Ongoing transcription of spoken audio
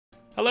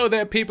Hello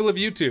there, people of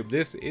YouTube.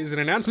 This is an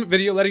announcement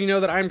video letting you know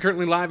that I'm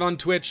currently live on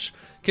Twitch,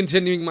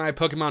 continuing my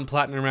Pokemon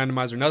Platinum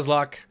Randomizer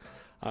Nuzlocke.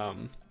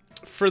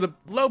 For the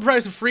low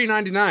price of free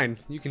 $99,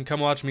 you can come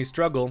watch me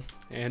struggle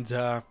and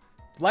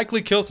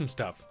likely kill some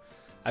stuff.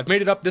 I've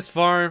made it up this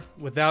far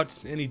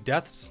without any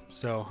deaths,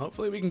 so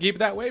hopefully we can keep it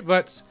that way,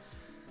 but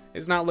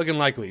it's not looking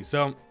likely.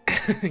 So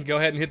go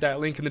ahead and hit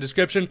that link in the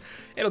description.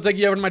 It'll take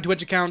you over to my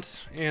Twitch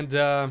account, and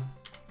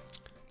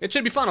it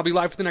should be fun. I'll be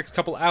live for the next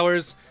couple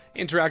hours,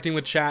 interacting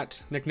with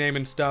chat, nickname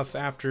and stuff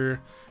after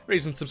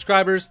raising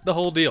subscribers, the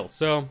whole deal.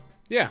 So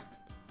yeah.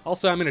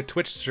 Also, I'm in a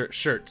Twitch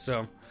shirt,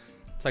 so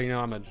that's how you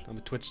know I'm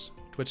a Twitch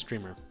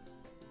streamer.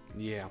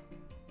 Yeah.